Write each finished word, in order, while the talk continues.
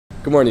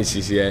Good morning,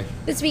 CCA.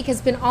 This week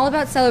has been all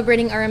about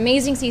celebrating our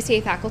amazing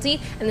CCA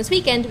faculty, and this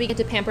weekend we get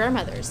to pamper our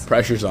mothers.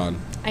 Pressure's on.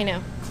 I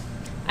know.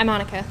 I'm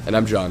Monica. And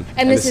I'm John.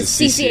 And this is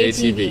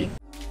Cca-Tv.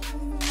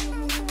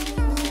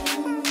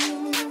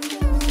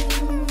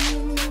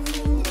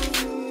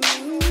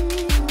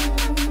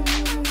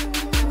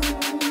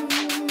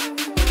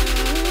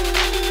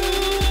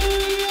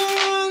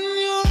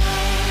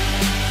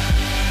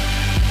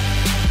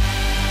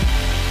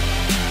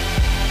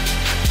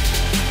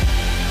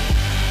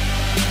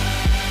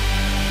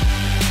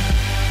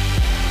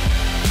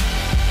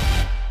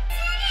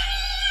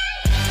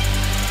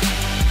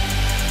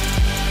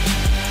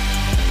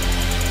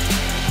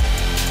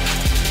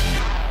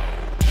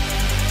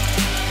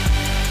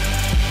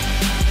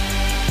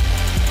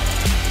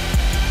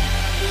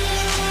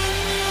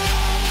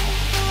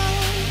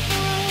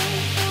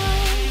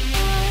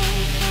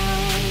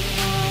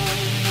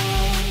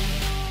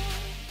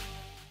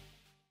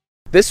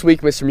 This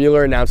week, Mr.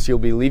 Mueller announced he'll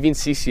be leaving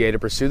CCA to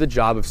pursue the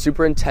job of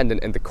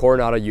superintendent in the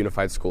Coronado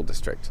Unified School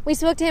District. We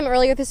spoke to him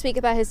earlier this week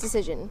about his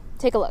decision.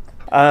 Take a look.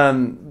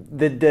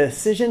 The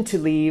decision to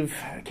leave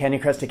Canyon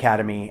Crest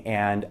Academy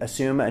and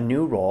assume a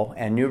new role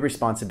and new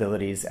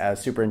responsibilities as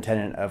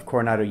superintendent of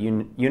Coronado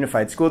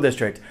Unified School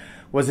District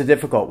was a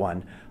difficult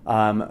one.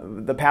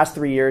 The past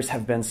 3 years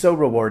have been so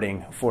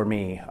rewarding for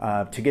me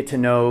to get to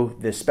know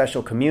this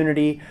special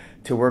community,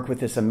 to work with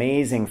this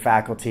amazing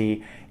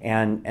faculty,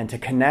 and to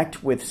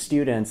connect with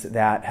students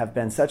that have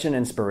been such an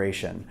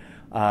inspiration.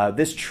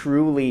 This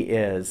truly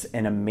is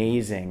an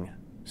amazing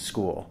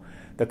school.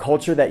 The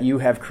culture that you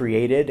have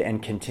created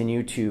and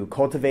continue to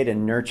cultivate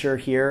and nurture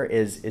here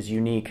is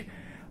unique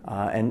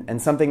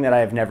and something that I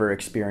have never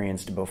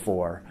experienced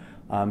before.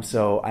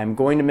 So I'm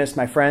going to miss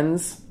my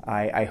friends.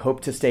 I hope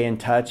to stay in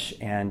touch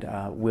and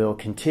will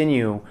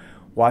continue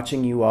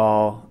watching you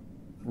all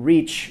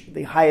reach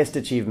the highest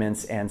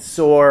achievements and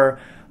soar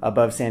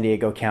above San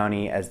Diego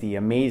County as the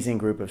amazing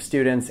group of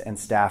students and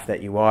staff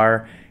that you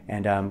are.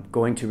 And I'm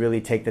going to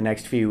really take the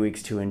next few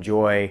weeks to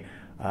enjoy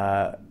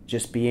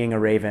just being a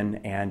Raven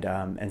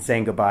and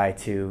saying goodbye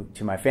to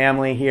my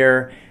family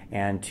here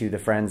and to the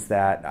friends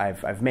that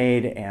I've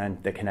made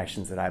and the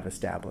connections that I've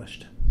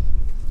established.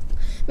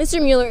 Mr.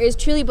 Mueller is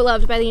truly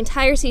beloved by the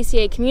entire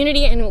CCA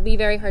community and it will be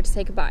very hard to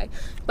say goodbye.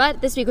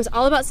 But this week was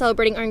all about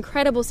celebrating our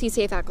incredible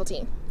CCA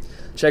faculty.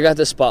 Check out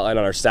this spotlight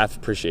on our Staff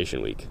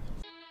Appreciation Week.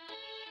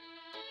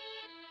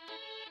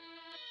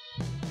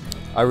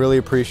 I really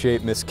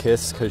appreciate Miss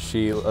Kiss because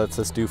she lets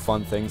us do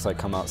fun things like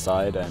come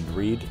outside and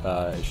read.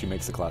 She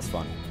makes the class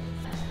fun.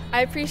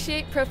 I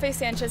appreciate Profe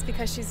Sanchez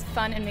because she's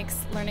fun and makes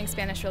learning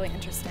Spanish really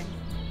interesting.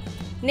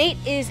 Nate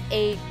is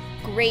a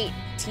great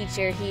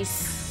teacher. He's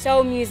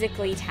so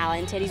musically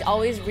talented. He's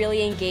always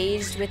really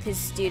engaged with his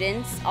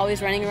students,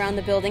 always running around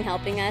the building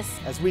helping us.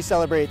 As we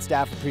celebrate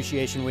Staff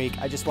Appreciation Week,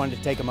 I just wanted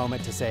to take a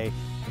moment to say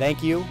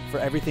thank you for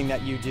everything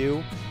that you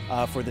do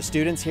for the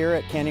students here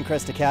at Canyon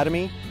Crest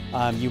Academy.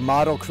 You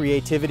model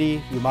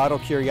creativity, you model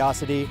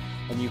curiosity,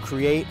 and you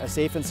create a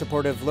safe and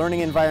supportive learning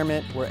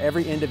environment where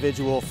every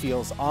individual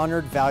feels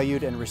honored,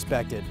 valued, and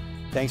respected.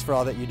 Thanks for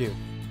all that you do.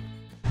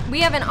 We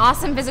have an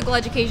awesome physical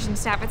education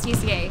staff at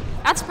CCA.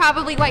 That's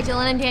probably why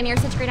Dylan and Danny are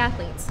such great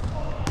athletes.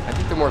 I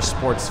think they're more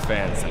sports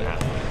fans than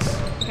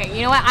athletes. Okay,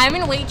 you know what? I'm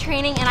in weight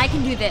training and I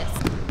can do this.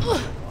 Ugh.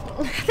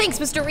 Thanks,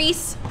 Mr.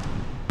 Reese.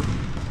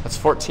 That's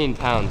 14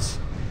 pounds.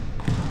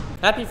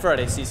 Happy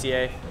Friday,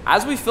 CCA.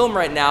 As we film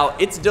right now,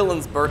 it's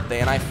Dylan's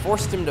birthday and I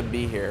forced him to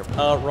be here.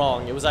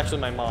 Wrong. It was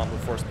actually my mom who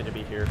forced me to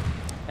be here.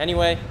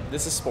 Anyway,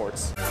 this is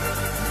sports.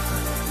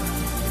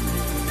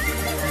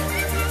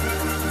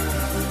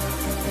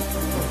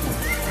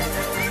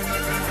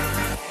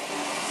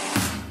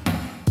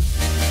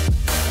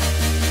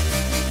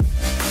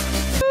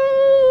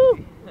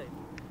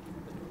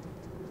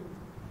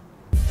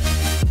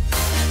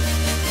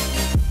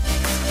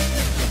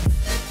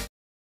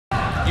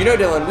 You know,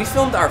 Dylan, we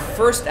filmed our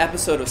first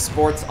episode of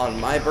sports on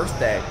my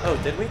birthday. Oh,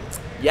 did we?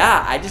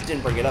 Yeah, I just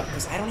didn't bring it up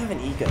because I don't have an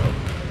ego.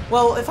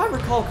 Well, if I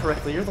recall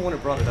correctly, you're the one who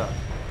brought it up.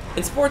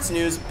 In sports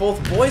news,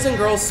 both boys and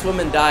girls swim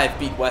and dive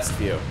beat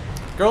Westview.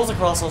 Girls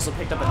lacrosse also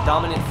picked up a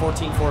dominant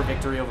 14-4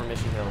 victory over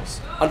Mission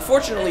Hills.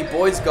 Unfortunately,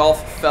 boys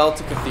golf fell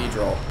to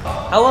Cathedral.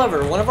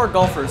 However, one of our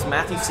golfers,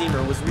 Matthew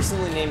Seymour, was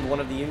recently named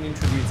one of the Union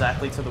Tribune's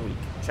Athletes of the Week.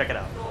 Check it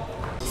out.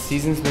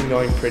 Season's been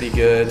going pretty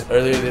good.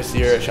 Earlier this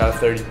year, I shot a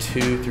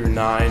 32 through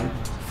 9.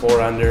 4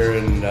 under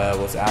and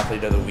was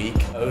Athlete of the Week.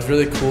 It was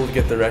really cool to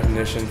get the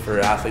recognition for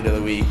Athlete of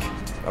the Week.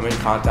 I'm in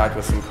contact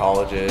with some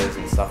colleges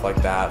and stuff like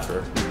that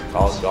for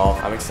college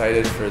golf. I'm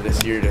excited for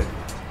this year to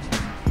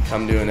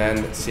come to an end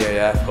at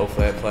CAF.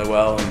 Hopefully I play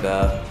well and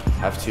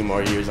have 2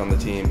 more years on the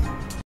team.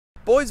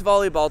 Boys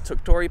volleyball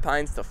took Torrey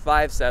Pines to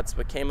 5 sets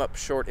but came up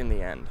short in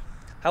the end.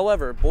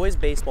 However, boys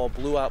baseball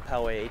blew out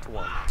Poway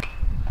 8-1.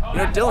 You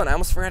know, Dylan, I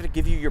almost forgot to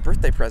give you your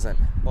birthday present.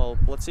 Well,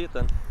 let's see it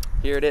then.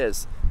 Here it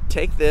is.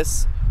 Take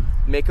this,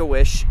 make a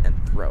wish, and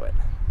throw it.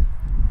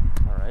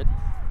 All right.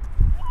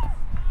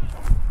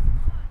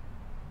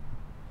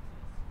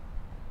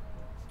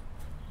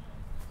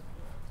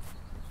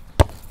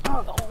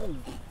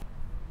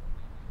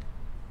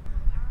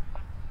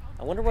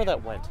 I wonder where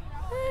that went.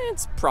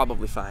 It's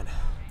probably fine.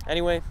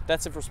 Anyway,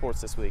 that's it for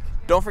sports this week.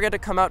 Don't forget to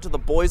come out to the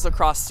boys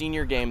lacrosse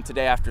senior game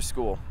today after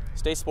school.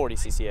 Stay sporty,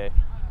 CCA.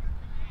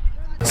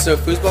 So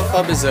Foosball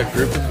Club is a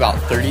group of about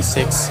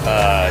 36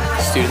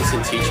 students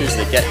and teachers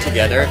that get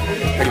together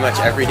pretty much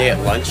every day at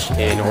lunch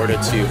in order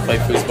to play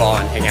foosball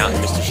and hang out in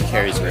Mr.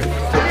 Shikari's room.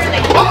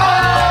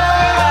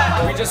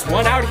 We just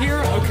won out here,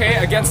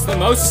 okay, against the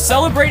most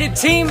celebrated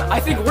team. I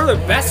think we're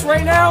the best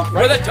right now.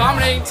 We're the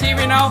dominating team,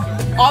 you know.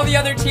 All the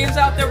other teams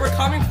out there, we're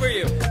coming for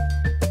you.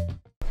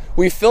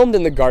 We filmed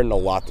in the garden a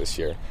lot this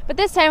year. But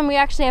this time we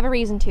actually have a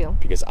reason to.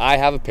 Because I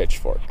have a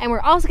pitchfork. And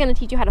we're also going to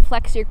teach you how to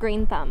flex your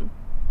green thumb.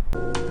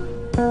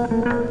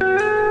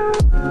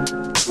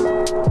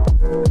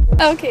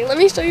 Okay, let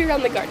me show you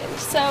around the garden.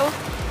 So,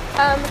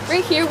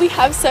 right here we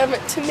have some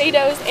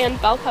tomatoes and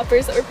bell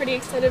peppers that we're pretty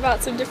excited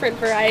about, some different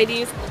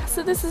varieties.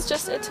 So this is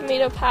just a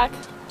tomato pack,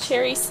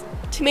 cherries,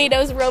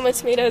 tomatoes, Roma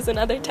tomatoes, and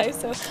other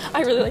types, so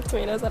I really like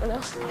tomatoes, I don't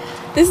know.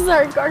 This is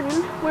our garden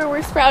where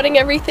we're sprouting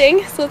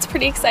everything, so it's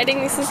pretty exciting.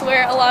 This is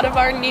where a lot of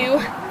our new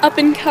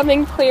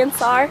up-and-coming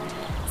plants are.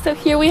 So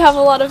here we have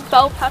a lot of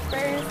bell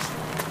peppers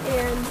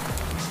and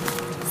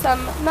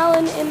some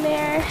melon in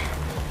there,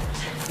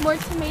 more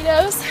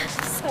tomatoes,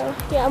 so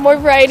yeah, more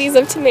varieties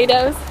of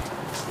tomatoes.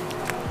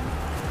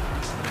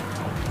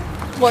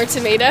 More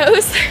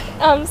tomatoes,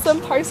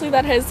 some parsley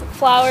that has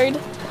flowered.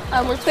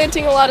 We're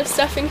planting a lot of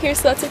stuff in here,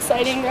 so that's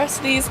exciting. The rest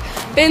of these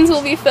bins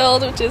will be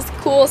filled, which is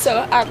cool. So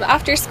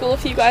after school,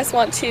 if you guys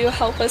want to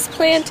help us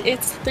plant,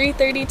 it's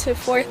 3:30 to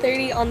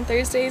 4:30 on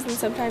Thursdays and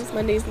sometimes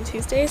Mondays and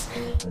Tuesdays.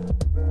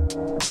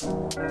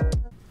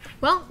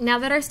 Well, now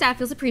that our staff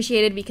feels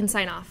appreciated, we can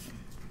sign off.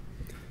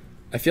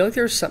 I feel like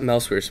there was something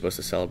else we were supposed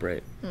to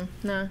celebrate.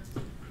 No.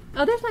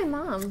 Oh, there's my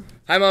mom.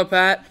 Hi, Mom,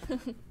 Pat.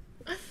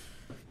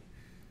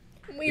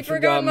 We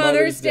forgot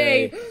Mother's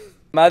Day.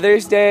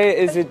 Mother's Day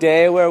is a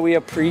day where we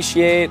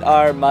appreciate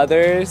our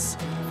mothers.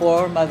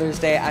 For Mother's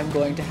Day, I'm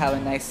going to have a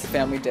nice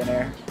family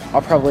dinner.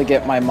 I'll probably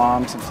get my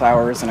mom some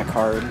flowers and a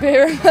card.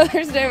 Favorite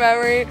Mother's Day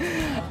memory?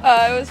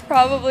 It was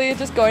probably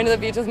just going to the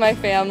beach with my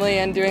family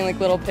and doing like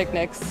little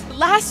picnics.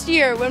 Last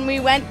year when we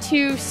went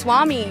to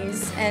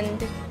Swami's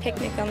and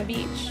picnic on the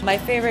beach. My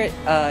favorite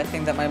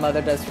thing that my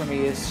mother does for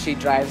me is she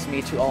drives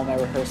me to all my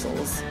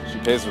rehearsals. She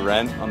pays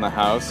rent on the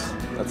house.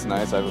 That's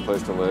nice. I have a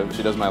place to live.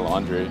 She does my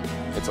laundry.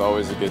 It's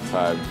always a good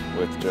time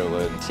with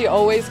Jolyn. She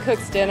always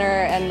cooks dinner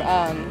and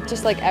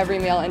just like every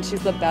meal, and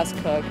she's the best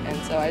cook,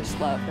 and so I just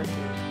love her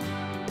food.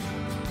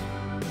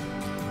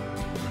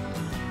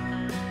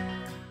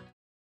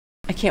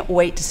 I can't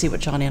wait to see what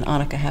Johnny and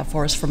Annika have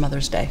for us for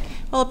Mother's Day.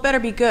 Well, it better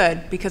be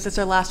good because it's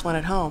our last one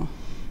at home.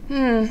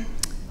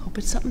 Hope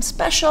it's something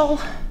special.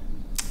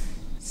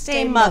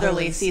 Stay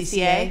motherly,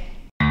 CCA.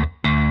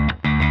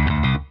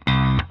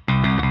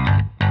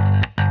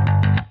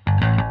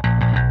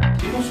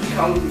 People should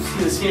come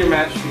see the senior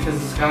match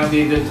because it's gonna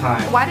be a good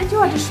time. Why did you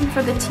audition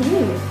for the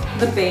team?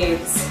 The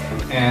babes.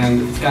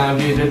 And it's gonna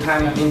be a good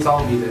time, that means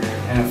I'll be there.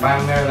 And if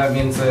I'm there, that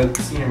means the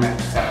senior match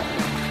is happening.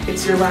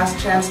 It's your last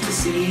chance to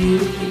see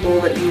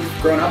people that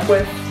you've grown up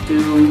with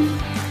do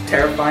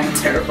terrifying,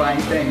 terrifying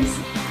things.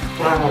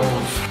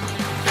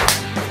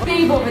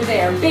 Babe over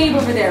there, babe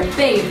over there,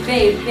 babe,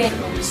 babe, babe.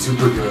 It'll be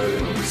super good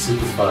and it'll be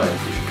super fun.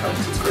 You should come,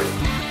 it's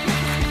great.